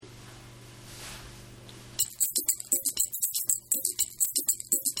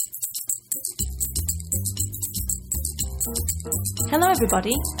Hello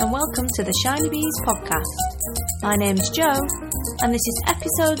everybody and welcome to the Shinybees podcast. My name's Jo and this is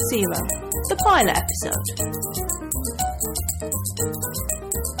episode 0, the pilot episode.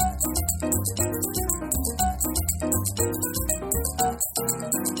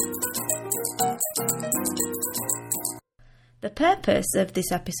 The purpose of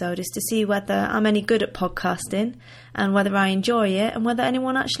this episode is to see whether I'm any good at podcasting and whether I enjoy it and whether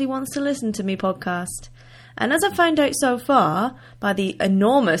anyone actually wants to listen to me podcast. And as I've found out so far, by the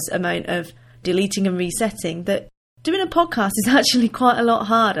enormous amount of deleting and resetting, that doing a podcast is actually quite a lot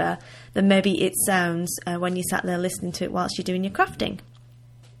harder than maybe it sounds when you sat there listening to it whilst you're doing your crafting.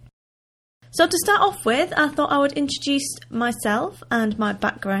 So to start off with, I thought I would introduce myself and my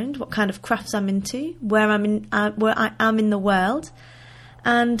background, what kind of crafts I'm into, where I am in the world,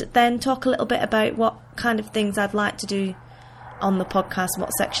 and then talk a little bit about what kind of things I'd like to do on the podcast,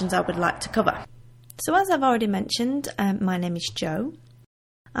 what sections I would like to cover. So as I've already mentioned, my name is Jo.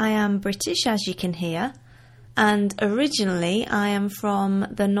 I am British, as you can hear, and originally I am from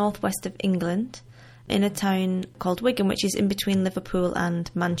the northwest of England, in a town called Wigan, which is in between Liverpool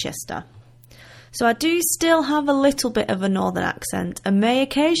and Manchester. So I do still have a little bit of a northern accent and may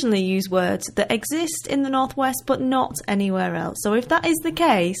occasionally use words that exist in the northwest but not anywhere else. So if that is the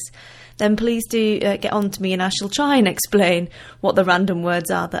case, then please do get on to me and I shall try and explain what the random words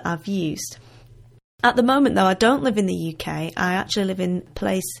are that I've used. At the moment, though, I don't live in the UK. I actually live in a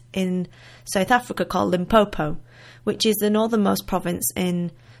place in South Africa called Limpopo, which is the northernmost province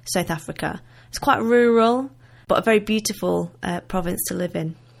in South Africa. It's quite rural, but a very beautiful province to live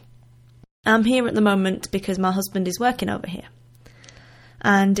in. I'm here at the moment because my husband is working over here.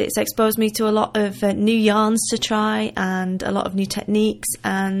 And it's exposed me to a lot of new yarns to try and a lot of new techniques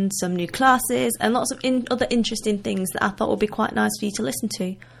and some new classes and lots of other interesting things that I thought would be quite nice for you to listen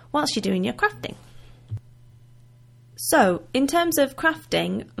to whilst you're doing your crafting. So, in terms of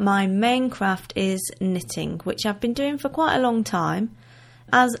crafting, my main craft is knitting, which I've been doing for quite a long time,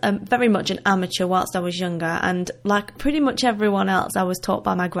 as very much an amateur whilst I was younger, and like pretty much everyone else, I was taught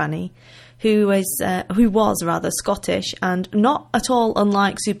by my granny, who was rather Scottish and not at all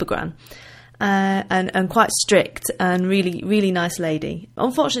unlike Supergran, and quite strict and really, really nice lady.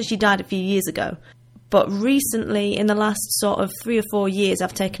 Unfortunately, she died a few years ago. But recently, in the last sort of 3 or 4 years,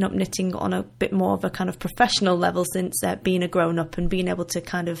 I've taken up knitting on a bit more of a kind of professional level since being a grown-up and being able to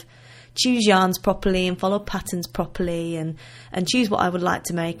kind of choose yarns properly and follow patterns properly and choose what I would like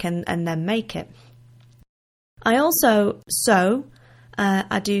to make and then make it. I also sew.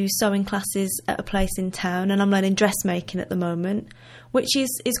 I do sewing classes at a place in town and I'm learning dressmaking at the moment, which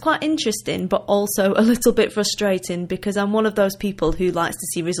is quite interesting but also a little bit frustrating because I'm one of those people who likes to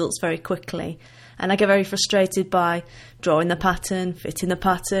see results very quickly. And I get very frustrated by drawing the pattern, fitting the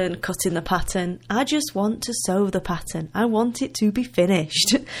pattern, cutting the pattern. I just want to sew the pattern. I want it to be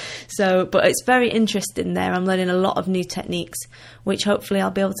finished. But it's very interesting there. I'm learning a lot of new techniques, which hopefully I'll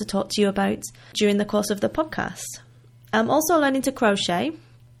be able to talk to you about during the course of the podcast. I'm also learning to crochet.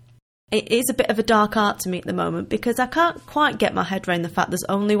 It is a bit of a dark art to me at the moment because I can't quite get my head around the fact there's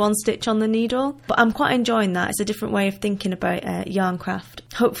only one stitch on the needle. But I'm quite enjoying that. It's a different way of thinking about yarn craft.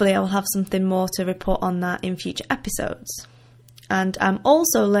 Hopefully I will have something more to report on that in future episodes. And I'm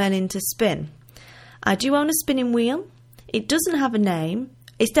also learning to spin. I do own a spinning wheel. It doesn't have a name.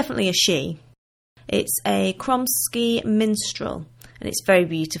 It's definitely a she. It's a Kromsky Minstrel. And it's very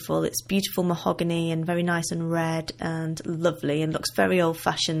beautiful. It's beautiful mahogany and very nice and red and lovely and looks very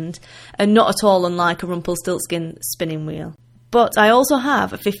old-fashioned and not at all unlike a Rumpelstiltskin spinning wheel. But I also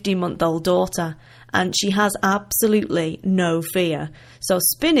have a 15-month-old daughter and she has absolutely no fear. So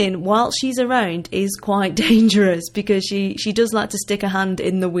spinning while she's around is quite dangerous because she does like to stick a hand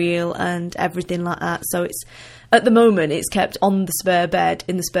in the wheel and everything like that. So at the moment it's kept on the spare bed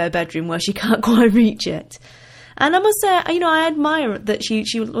in the spare bedroom where she can't quite reach it. And I must say, I admire that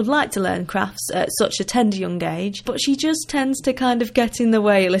she would like to learn crafts at such a tender young age, but she just tends to kind of get in the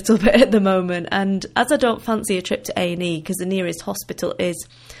way a little bit at the moment. And as I don't fancy a trip to A&E, because the nearest hospital is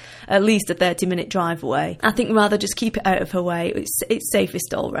at least a 30-minute drive away, I think rather just keep it out of her way. It's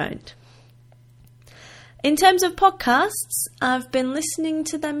safest all round. In terms of podcasts, I've been listening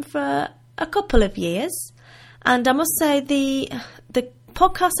to them for a couple of years. And I must say the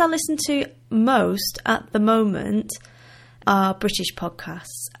podcasts I listen to most at the moment are British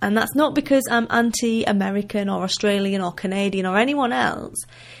podcasts. And that's not because I'm anti-American or Australian or Canadian or anyone else.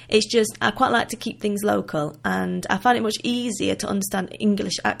 It's just I quite like to keep things local and I find it much easier to understand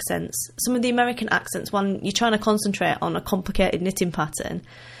English accents. Some of the American accents, when you're trying to concentrate on a complicated knitting pattern,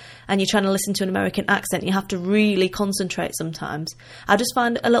 and you're trying to listen to an American accent, you have to really concentrate sometimes. I just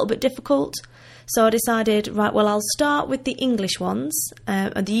find it a little bit difficult. So I decided, right, well, I'll start with the English ones,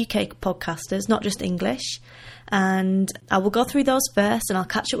 and the UK podcasters, not just English. And I will go through those first, and I'll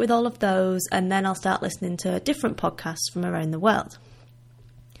catch up with all of those, and then I'll start listening to different podcasts from around the world.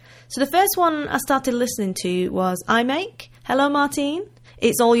 So the first one I started listening to was I Make. Hello, Martine.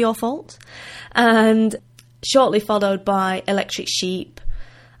 It's all your fault. And shortly followed by Electric Sheep,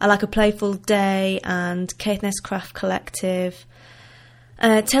 I Like a Playful Day, and Caithness Craft Collective,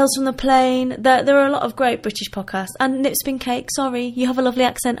 Tales from the Plain. There are a lot of great British podcasts. And Nipspin Cake, sorry, you have a lovely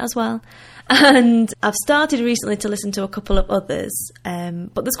accent as well. And I've started recently to listen to a couple of others.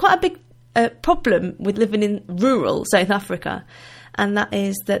 But there's quite a big problem with living in rural South Africa. And that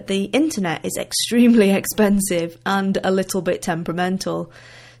is that the internet is extremely expensive and a little bit temperamental.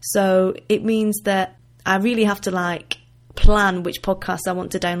 So it means that I really have to plan which podcasts I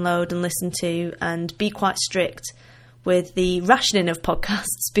want to download and listen to, and be quite strict with the rationing of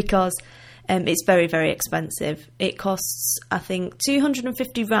podcasts, because it's very, very expensive. It costs, I think,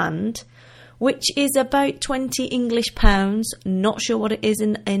 250 Rand, which is about 20 English pounds. Not sure what it is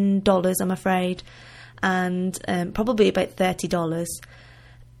in dollars, I'm afraid. And probably about $30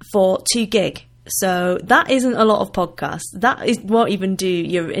 for 2 gig. So that isn't a lot of podcasts. Won't even do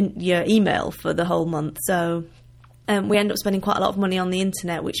your email for the whole month. So we end up spending quite a lot of money on the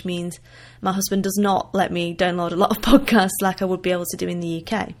internet, which means my husband does not let me download a lot of podcasts like I would be able to do in the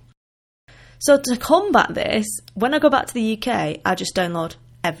UK. So to combat this, when I go back to the UK, I just download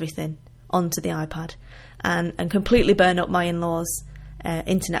everything onto the iPad and completely burn up my in-laws'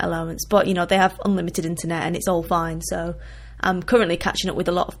 internet allowance. But, they have unlimited internet and it's all fine. So I'm currently catching up with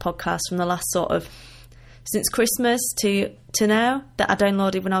a lot of podcasts from the last since Christmas to now that I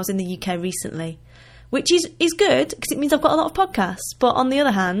downloaded when I was in the UK recently, which is good because it means I've got a lot of podcasts. But on the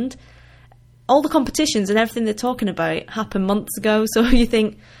other hand, all the competitions and everything they're talking about happened months ago. So you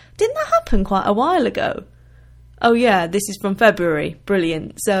think, didn't that happen quite a while ago? Oh yeah, this is from February.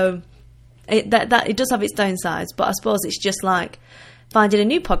 Brilliant. So it does have its downsides, but I suppose it's just like finding a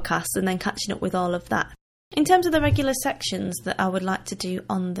new podcast and then catching up with all of that. In terms of the regular sections that I would like to do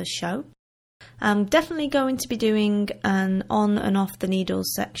on the show, I'm definitely going to be doing an on and off the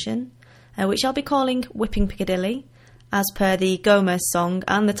needles section, which I'll be calling Whipping Piccadilly, as per the Gomez song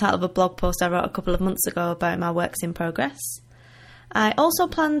and the title of a blog post I wrote a couple of months ago about my works in progress. I also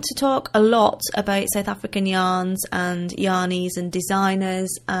plan to talk a lot about South African yarns and yarnies and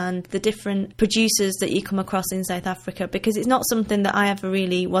designers and the different producers that you come across in South Africa, because it's not something that I ever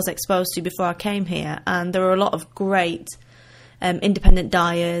really was exposed to before I came here, and there are a lot of great independent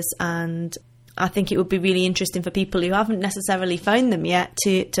dyers, and I think it would be really interesting for people who haven't necessarily found them yet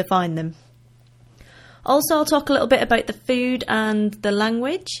to find them. Also, I'll talk a little bit about the food and the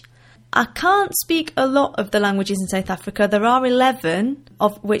language. I can't speak a lot of the languages in South Africa. There are 11,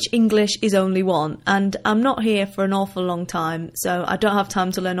 of which English is only one. And I'm not here for an awful long time, so I don't have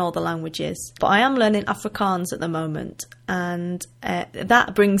time to learn all the languages. But I am learning Afrikaans at the moment. And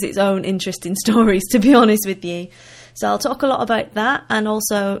that brings its own interesting stories, to be honest with you. So I'll talk a lot about that, and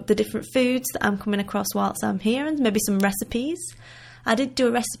also the different foods that I'm coming across whilst I'm here, and maybe some recipes. I did do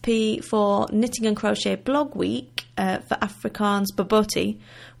a recipe for Knitting and Crochet Blog Week for Afrikaans bobotie,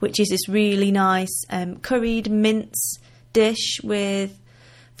 which is this really nice curried mince dish with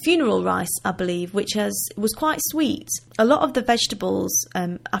funeral rice, I believe, which was quite sweet. A lot of the vegetables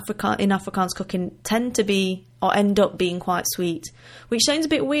in Afrikaans cooking tend to be or end up being quite sweet, which sounds a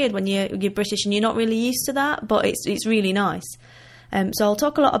bit weird when you're British and you're not really used to that, but it's really nice. So I'll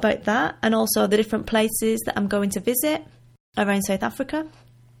talk a lot about that, and also the different places that I'm going to visit around South Africa.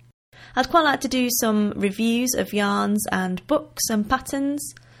 I'd quite like to do some reviews of yarns and books and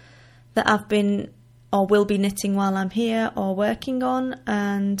patterns that I've been or will be knitting while I'm here or working on,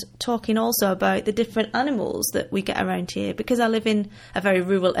 and talking also about the different animals that we get around here. Because I live in a very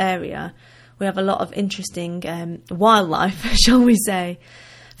rural area, we have a lot of interesting wildlife, shall we say.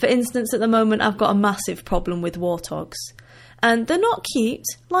 For instance, at the moment I've got a massive problem with warthogs, and they're not cute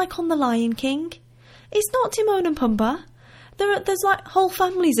like on The Lion King. It's not Timon and Pumbaa. There's like whole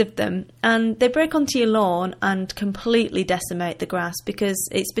families of them, and they break onto your lawn and completely decimate the grass, because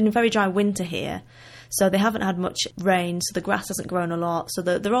it's been a very dry winter here, so they haven't had much rain, so the grass hasn't grown a lot, so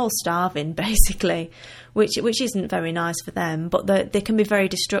they're all starving basically, which isn't very nice for them. But they can be very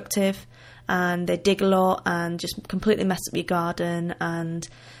destructive, and they dig a lot and just completely mess up your garden, and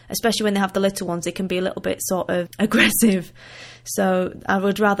especially when they have the little ones, they can be a little bit sort of aggressive. So I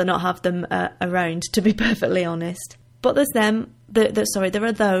would rather not have them around, to be perfectly honest. But there's them. There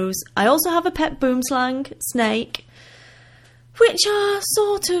are those. I also have a pet boomslang snake. which are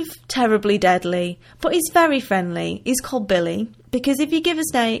sort of terribly deadly, but he's very friendly. He's called Billy, because if you give a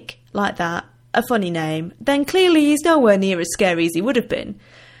snake like that a funny name, then clearly he's nowhere near as scary as he would have been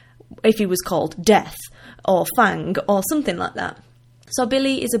if he was called Death or Fang or something like that. So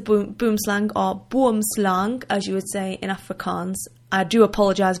Billy is a boomslang, or boomslang, as you would say in Afrikaans. I do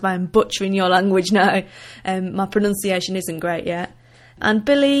apologise if I'm butchering your language now. My pronunciation isn't great yet. And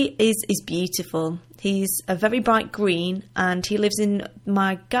Billy is beautiful. He's a very bright green, and he lives in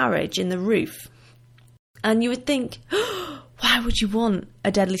my garage in the roof. And you would think, why would you want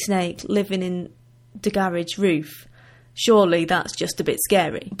a deadly snake living in the garage roof? Surely that's just a bit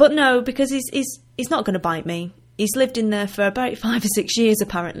scary. But no, because he's not going to bite me. He's lived in there for about 5 or 6 years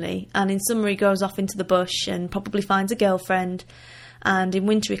apparently, and in summer he goes off into the bush and probably finds a girlfriend, and in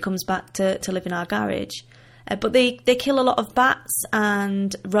winter he comes back to live in our garage. But they kill a lot of bats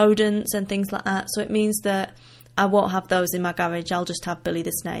and rodents and things like that, so it means that I won't have those in my garage. I'll just have Billy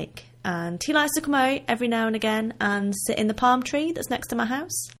the snake. And he likes to come out every now and again and sit in the palm tree that's next to my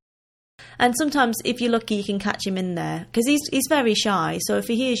house. And sometimes, if you're lucky, you can catch him in there, because he's very shy, so if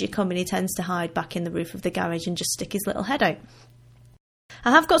he hears you coming, he tends to hide back in the roof of the garage and just stick his little head out.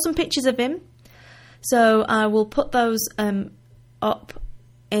 I have got some pictures of him, so I will put those up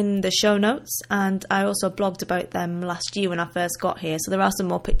in the show notes, and I also blogged about them last year when I first got here, so there are some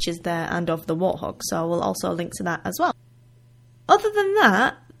more pictures there and of the warthog, so I will also link to that as well. Other than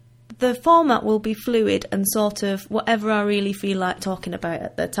that, the format will be fluid and sort of whatever I really feel like talking about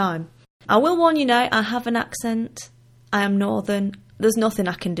at the time. I will warn you now, I have an accent, I am northern, there's nothing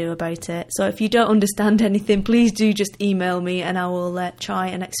I can do about it, so if you don't understand anything, please do just email me and I will try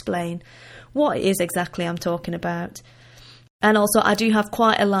and explain what it is exactly I'm talking about. And also, I do have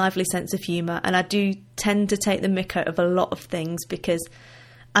quite a lively sense of humour, and I do tend to take the mick out of a lot of things, because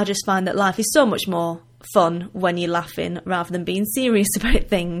I just find that life is so much more fun when you're laughing rather than being serious about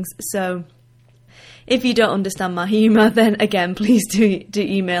things. So if you don't understand my humour, then again, please do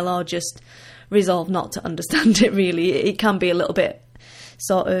email, or just resolve not to understand it really. It can be a little bit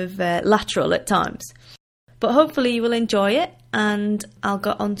sort of lateral at times. But hopefully you will enjoy it, and I'll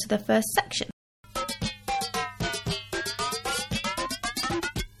go on to the first section.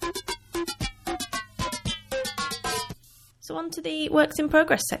 So on to the works in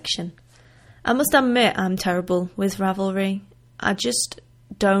progress section. I must admit I'm terrible with Ravelry. I just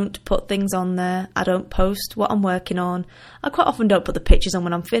don't put things on there. I don't post what I'm working on. I quite often don't put the pictures on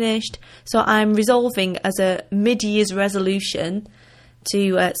when I'm finished. So I'm resolving as a mid-year's resolution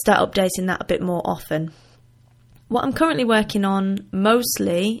to start updating that a bit more often. What I'm currently working on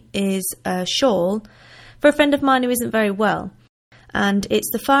mostly is a shawl for a friend of mine who isn't very well. And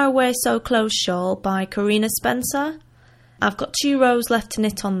it's the Far Away So Close shawl by Karina Spencer. I've got 2 rows left to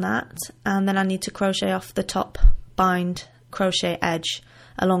knit on that, and then I need to crochet off the top bind crochet edge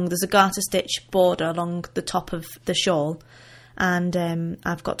there's a garter stitch border along the top of the shawl, and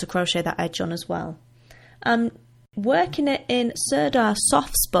I've got to crochet that edge on as well. I'm working it in Sirdar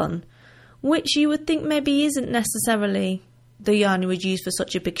soft spun, which you would think maybe isn't necessarily the yarn you would use for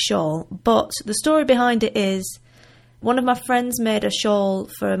such a big shawl, but the story behind it is one of my friends made a shawl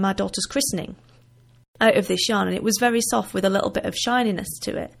for my daughter's christening out of this yarn, and it was very soft with a little bit of shininess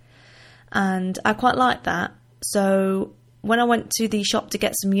to it, and I quite liked that. So when I went to the shop to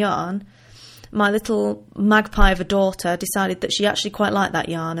get some yarn, my little magpie of a daughter decided that she actually quite liked that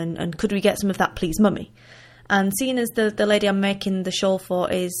yarn, and could we get some of that please, mummy? And seeing as the lady I'm making the shawl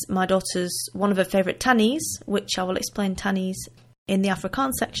for is my daughter's one of her favourite tannies, which I will explain tannies in the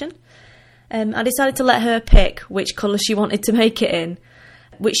Afrikaans section, I decided to let her pick which colour she wanted to make it in,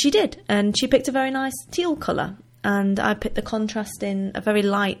 which she did, and she picked a very nice teal colour, and I picked the contrast in a very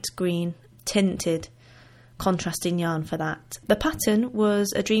light green tinted contrasting yarn for that. The pattern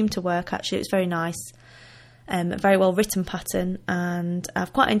was a dream to work, actually. It was very nice, a very well written pattern, and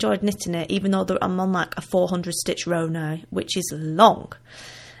I've quite enjoyed knitting it, even though I'm on like a 400 stitch row now, which is long.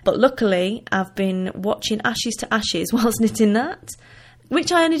 But luckily I've been watching Ashes to Ashes whilst knitting that,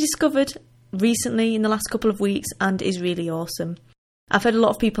 which I only discovered recently in the last couple of weeks, and is really awesome. I've heard a lot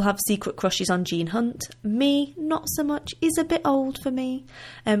of people have secret crushes on Gene Hunt. Me, not so much. He's a bit old for me.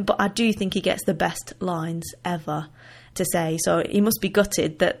 But I do think he gets the best lines ever to say. So he must be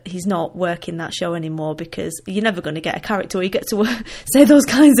gutted that he's not working that show anymore, because you're never going to get a character where you get to say those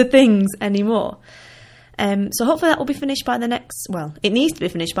kinds of things anymore. So hopefully that will be finished by it needs to be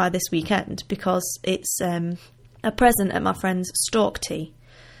finished by this weekend, because it's a present at my friend's Stork Tea,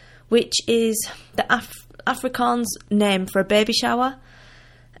 which is the Afrikaans name for a baby shower,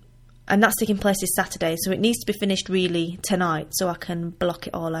 and that's taking place this Saturday, so it needs to be finished really tonight so I can block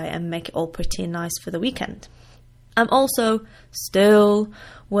it all out and make it all pretty and nice for the weekend. I'm also still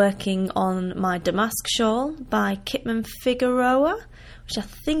working on my damask shawl by Kitman Figueroa, which I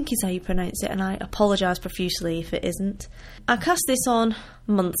think is how you pronounce it, and I apologise profusely if it isn't. I cast this on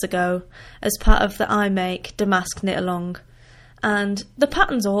months ago as part of the I Make Damask Knit Along, and the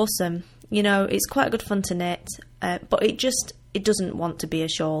pattern's awesome. You know, it's quite good fun to knit, but it doesn't want to be a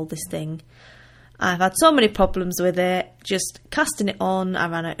shawl, this thing. I've had so many problems with it, just casting it on. I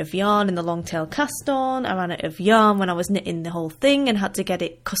ran out of yarn in the long tail cast on. I ran out of yarn when I was knitting the whole thing and had to get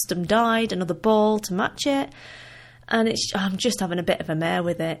it custom dyed, another ball to match it. And I'm just having a bit of a mare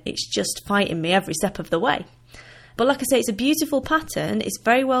with it. It's just fighting me every step of the way. But like I say, it's a beautiful pattern. It's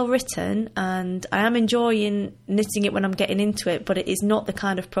very well written, and I am enjoying knitting it when I'm getting into it, but it is not the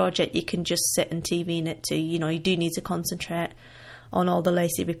kind of project you can just sit and TV knit to. You know, you do need to concentrate on all the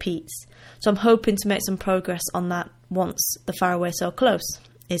lacy repeats. So I'm hoping to make some progress on that once the Far Away So Close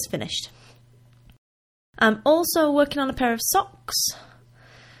is finished. I'm also working on a pair of socks.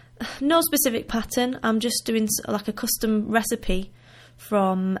 No specific pattern. I'm just doing like a custom recipe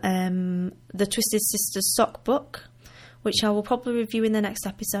from the Twisted Sisters sock book, which I will probably review in the next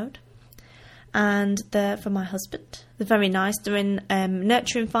episode. And they're for my husband. They're very nice. They're in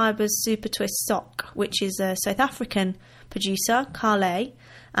Nurturing Fibres Super Twist Sock, which is a South African producer, Carle,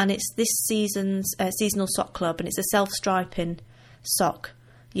 and it's this season's seasonal sock club, and it's a self-striping sock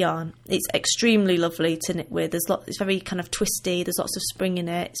yarn. It's extremely lovely to knit with. It's very kind of twisty. There's lots of spring in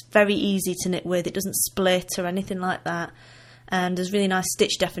it. It's very easy to knit with. It doesn't split or anything like that. And there's really nice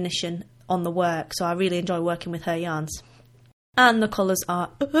stitch definition on the work, so I really enjoy working with her yarns. And the colours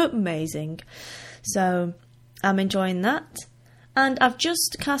are amazing. So I'm enjoying that. And I've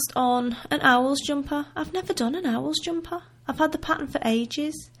just cast on an owl's jumper. I've never done an owl's jumper. I've had the pattern for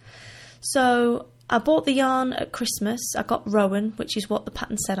ages. So I bought the yarn at Christmas. I got Rowan, which is what the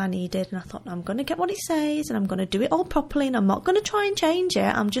pattern said I needed. And I thought, I'm going to get what it says and I'm going to do it all properly. And I'm not going to try and change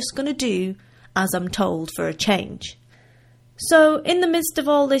it. I'm just going to do as I'm told for a change. So in the midst of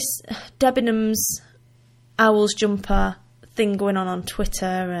all this Debenhams owl's jumper thing going on Twitter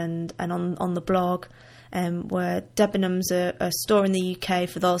and on the blog, where Debenhams, a store in the UK,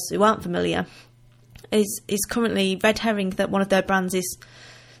 for those who aren't familiar, is currently red herring that one of their brands is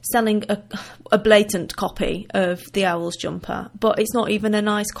selling a blatant copy of the owl's jumper, but it's not even a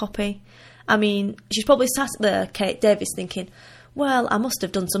nice copy. I mean, she's probably sat there, Kate Davis, thinking, well, I must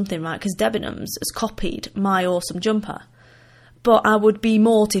have done something right because Debenhams has copied my awesome jumper. But I would be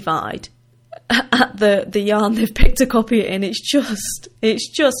mortified at the yarn they've picked to copy it in. It's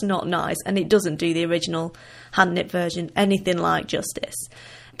just not nice, and it doesn't do the original hand knit version anything like justice.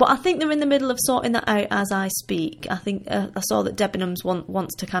 But I think they're in the middle of sorting that out as I speak. I think I saw that Debenhams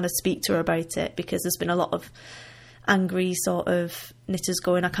wants to kind of speak to her about it, because there's been a lot of angry sort of knitters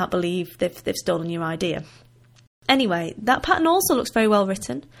going, I can't believe they've stolen your idea. Anyway, that pattern also looks very well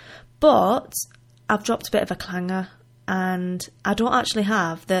written, but I've dropped a bit of a clanger, and I don't actually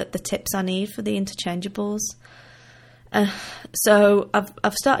have the tips I need for the interchangeables. So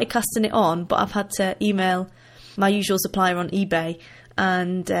I've started casting it on, but I've had to email my usual supplier on eBay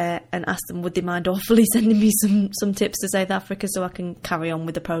and ask them would they mind awfully sending me some tips to South Africa so I can carry on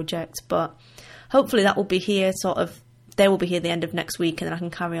with the project. But hopefully that will be here they will be here the end of next week, and then I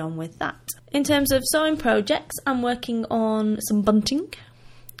can carry on with that. In terms of sewing projects, I'm working on some bunting,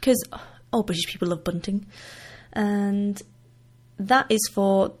 because all British people love bunting. And that is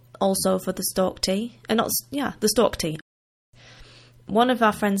also for the stalk tee. The stalk tee. One of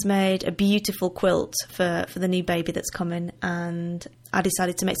our friends made a beautiful quilt for the new baby that's coming, and I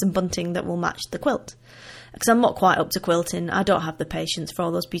decided to make some bunting that will match the quilt. Because I'm not quite up to quilting. I don't have the patience for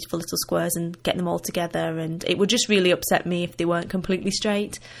all those beautiful little squares and getting them all together, and it would just really upset me if they weren't completely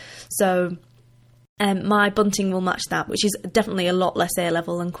straight. So my bunting will match that, which is definitely a lot less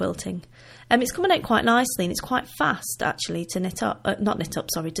A-level than quilting. It's coming out quite nicely, and it's quite fast actually to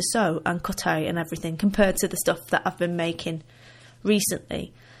to sew and cut out and everything, compared to the stuff that I've been making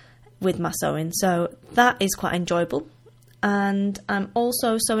recently with my sewing. So that is quite enjoyable. And I'm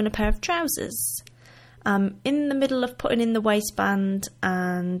also sewing a pair of trousers. I'm in the middle of putting in the waistband,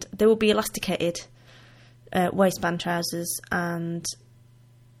 and they will be elasticated waistband trousers, and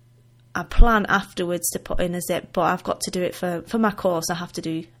I plan afterwards to put in a zip, but I've got to do it for my course. I have to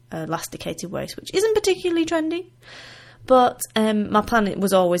do elasticated waist, which isn't particularly trendy, but my plan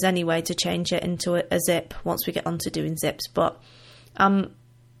was always anyway to change it into a zip once we get on to doing zips. But I'm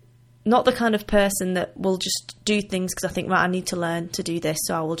not the kind of person that will just do things because I think, right, I need to learn to do this,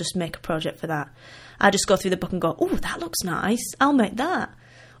 so I will just make a project for that. I just go through the book and go, oh, that looks nice, I'll make that.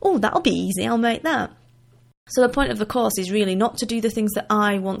 Oh, that'll be easy, I'll make that. So the point of the course is really not to do the things that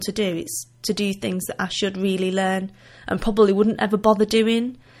I want to do. It's to do things that I should really learn and probably wouldn't ever bother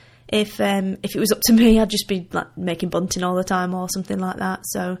doing. If it was up to me, I'd just be like making bunting all the time or something like that.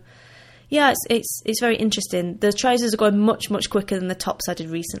 So yeah, it's very interesting. The trousers are going much quicker than the tops I did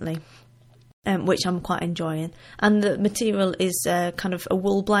recently, which I'm quite enjoying. And the material is kind of a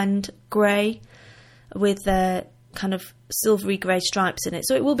wool blend grey with kind of silvery grey stripes in it.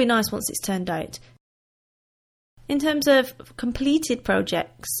 So it will be nice once it's turned out. In terms of completed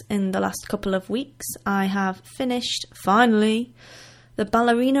projects in the last couple of weeks, I have finished, finally, the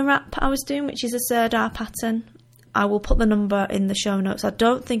ballerina wrap I was doing, which is a Serdar pattern. I will put the number in the show notes. I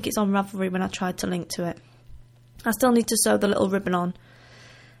don't think it's on Ravelry when I tried to link to it. I still need to sew the little ribbon on.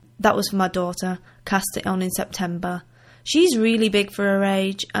 That was for my daughter. Cast it on in September. She's really big for her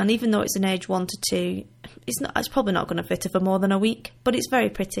age, and even though it's an age 1 to 2, it's probably not going to fit her for more than a week, but it's very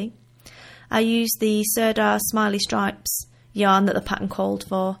pretty. I used the Serdar Smiley Stripes yarn that the pattern called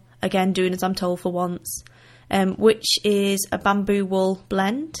for, again doing as I'm told for once, which is a bamboo wool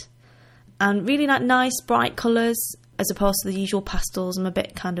blend, and really like nice bright colours as opposed to the usual pastels. I'm a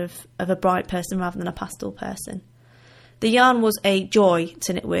bit kind of a bright person rather than a pastel person. The yarn was a joy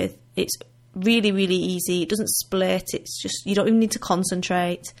to knit with. It's really easy. It doesn't split. It's just, you don't even need to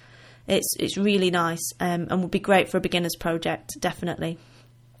concentrate. It's really nice and would be great for a beginner's project, definitely.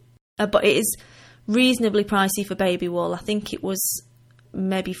 But it is reasonably pricey for baby wool. I think it was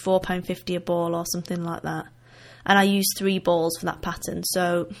maybe £4.50 a ball or something like that. And I used 3 balls for that pattern,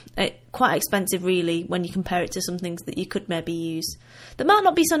 so quite expensive really when you compare it to some things that you could maybe use that might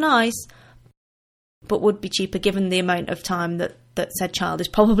not be so nice, but would be cheaper given the amount of time that said child is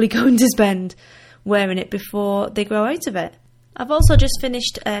probably going to spend wearing it before they grow out of it. I've also just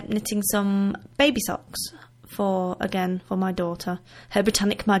finished knitting some baby socks for my daughter, Her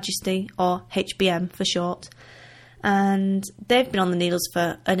Britannic Majesty, or HBM for short. And they've been on the needles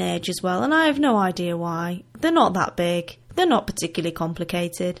for an age as well, and I have no idea why. They're not that big. They're not particularly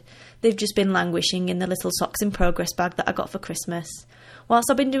complicated. They've just been languishing in the little socks in progress bag that I got for Christmas, whilst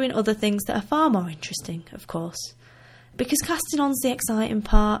I've been doing other things that are far more interesting, of course. Because casting on's the exciting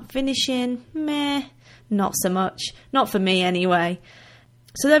part, finishing, meh, not so much. Not for me anyway.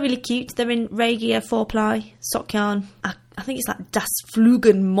 So they're really cute. They're in Regia 4-ply sock yarn. I think it's like Das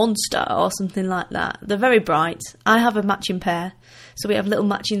Flugen Monster or something like that. They're very bright. I have a matching pair. So we have little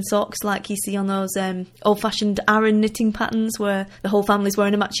matching socks like you see on those old-fashioned Aran knitting patterns where the whole family's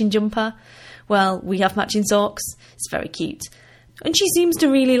wearing a matching jumper. Well, we have matching socks. It's very cute. And she seems to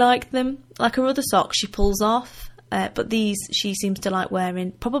really like them. Like her other socks she pulls off. But these she seems to like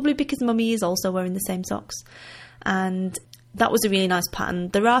wearing. Probably because Mummy is also wearing the same socks. And that was a really nice pattern.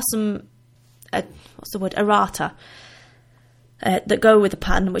 There are some, errata that go with the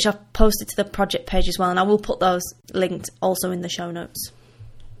pattern, which I've posted to the project page as well, and I will put those linked also in the show notes.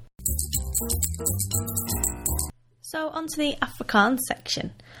 So onto the Afrikaans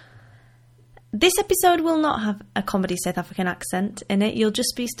section. This episode will not have a comedy South African accent in it. You'll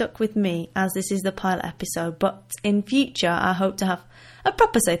just be stuck with me, as this is the pilot episode, but in future I hope to have a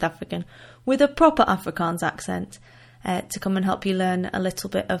proper South African with a proper Afrikaans accent to come and help you learn a little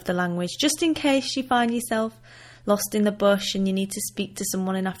bit of the language, just in case you find yourself lost in the bush and you need to speak to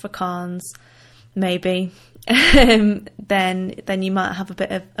someone in Afrikaans, maybe, then you might have a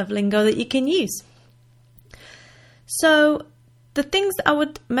bit of lingo that you can use. So the things that I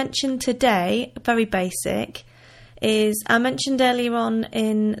would mention today, very basic, is I mentioned earlier on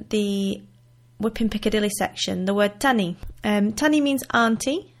in the Whipping Piccadilly section the word tannie. Tannie means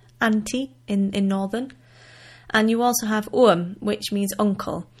auntie in Northern. And you also have oom, which means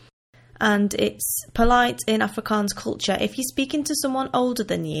uncle. And it's polite in Afrikaans culture, if you're speaking to someone older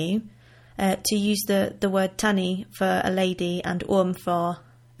than you, to use the word tannie for a lady and oom for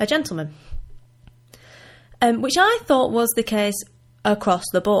a gentleman. Which I thought was the case across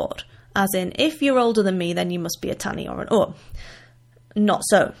the board. As in, if you're older than me, then you must be a tannie or an oom. Not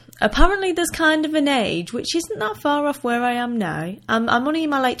so. Apparently there's kind of an age, which isn't that far off where I am now. I'm only in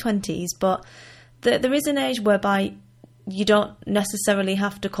my late 20s, but there is an age whereby you don't necessarily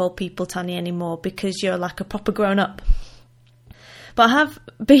have to call people tannie anymore because you're like a proper grown-up. But I have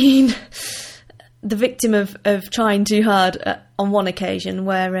been the victim of trying too hard on one occasion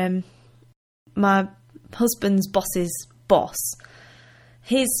where my husband's boss's boss,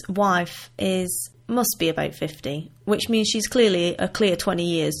 his wife must be about 50, which means she's clearly a clear 20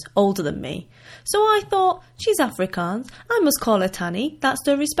 years older than me. So I thought, she's Afrikaans, I must call her tannie, that's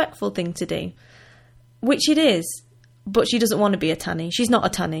the respectful thing to do. Which it is, but she doesn't want to be a tannie. She's not a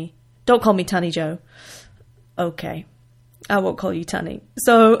tannie. Don't call me Tannie Joe. Okay. I won't call you Tanny.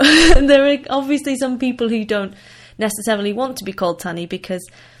 So there are obviously some people who don't necessarily want to be called Tanny because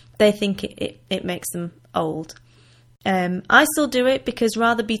they think it makes them old. I still do it because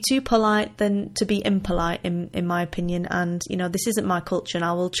rather be too polite than to be impolite, in my opinion. And, this isn't my culture, and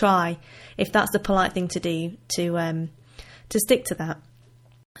I will try, if that's the polite thing to do, to stick to that.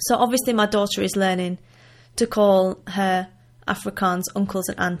 So obviously my daughter is learning to call her Afrikaans uncles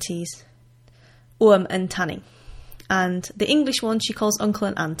and aunties oom and tannie. And the English one she calls uncle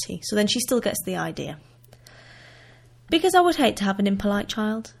and auntie. So then she still gets the idea. Because I would hate to have an impolite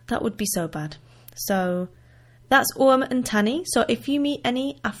child. That would be so bad. So that's oom and tannie. So if you meet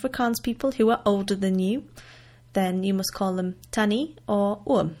any Afrikaans people who are older than you, then you must call them tannie or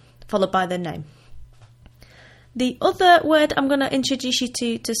oom, followed by their name. The other word I'm going to introduce you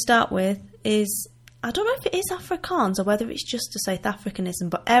to start with is, I don't know if it is Afrikaans or whether it's just a South Africanism,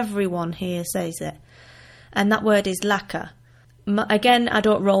 but everyone here says it. And that word is lekker. Again, I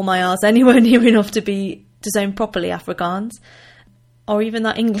don't roll my R's anywhere near enough to sound properly Afrikaans, or even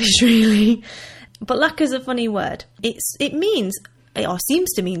that English really. But lekker is a funny word. It means, or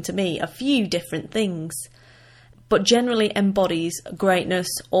seems to mean to me, a few different things, but generally embodies greatness,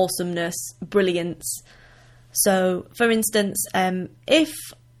 awesomeness, brilliance. So, for instance, if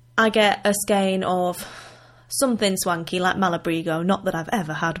I get a skein of something swanky like Malabrigo, not that I've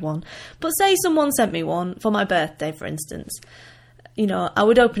ever had one, but say someone sent me one for my birthday, for instance, I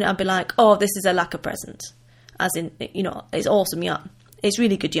would open it and be like, oh, this is a lekker present. As in, it's awesome yarn. It's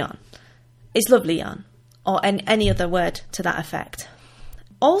really good yarn. It's lovely yarn. Or any other word to that effect.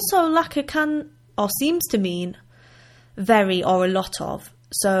 Also, lekker can, or seems to mean, very or a lot of.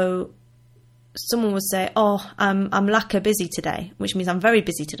 So someone would say, oh, I'm lekker busy today, which means I'm very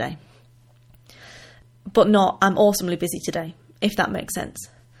busy today. But not, I'm awesomely busy today, if that makes sense.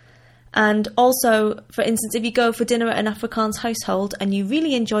 And also, for instance, if you go for dinner at an Afrikaans household and you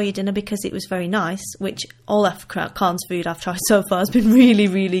really enjoy your dinner because it was very nice, which all Afrikaans food I've tried so far has been really,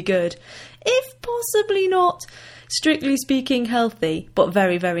 really good, if possibly not, strictly speaking, healthy, but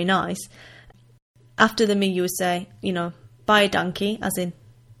very, very nice. After the meal, you would say, baie dankie, as in,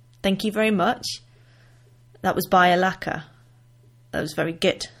 thank you very much. That was baie lekker. That was very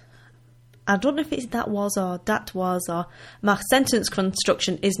good. I don't know if it's that was, or my sentence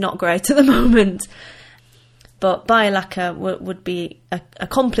construction is not great at the moment. But baie lekker would be a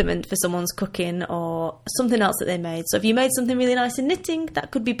compliment for someone's cooking or something else that they made. So if you made something really nice in knitting,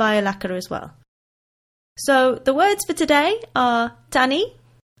 that could be baie lekker as well. So the words for today are tannie,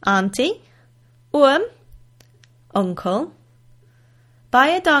 auntie, oom, uncle,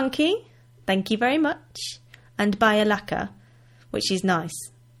 baie dankie, thank you very much, and baie lekker, which is nice.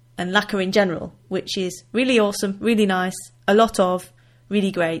 And lekker in general, which is really awesome, really nice, a lot of, really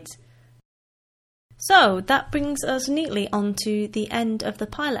great. So that brings us neatly on to the end of the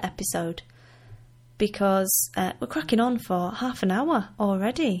pilot episode, because we're cracking on for half an hour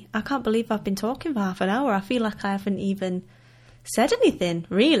already. I can't believe I've been talking for half an hour. I feel like I haven't even said anything,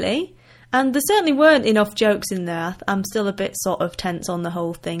 really. And there certainly weren't enough jokes in there. I'm still a bit sort of tense on the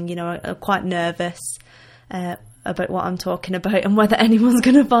whole thing, I'm quite nervous about what I'm talking about and whether anyone's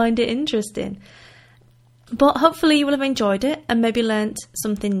going to find it interesting. But hopefully you will have enjoyed it and maybe learnt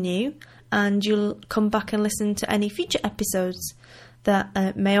something new, and you'll come back and listen to any future episodes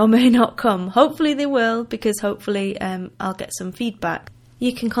that may or may not come. Hopefully they will, because hopefully I'll get some feedback.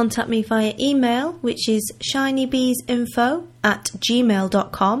 You can contact me via email, which is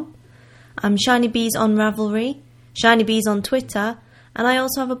shinybeesinfo@gmail.com. I'm Shinybees on Ravelry, Shinybees on Twitter, and I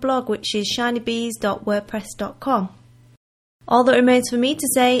also have a blog, which is shinybees.wordpress.com. All that remains for me to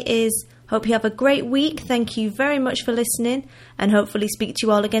say is, hope you have a great week. Thank you very much for listening, and hopefully speak to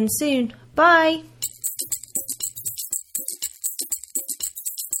you all again soon. Bye!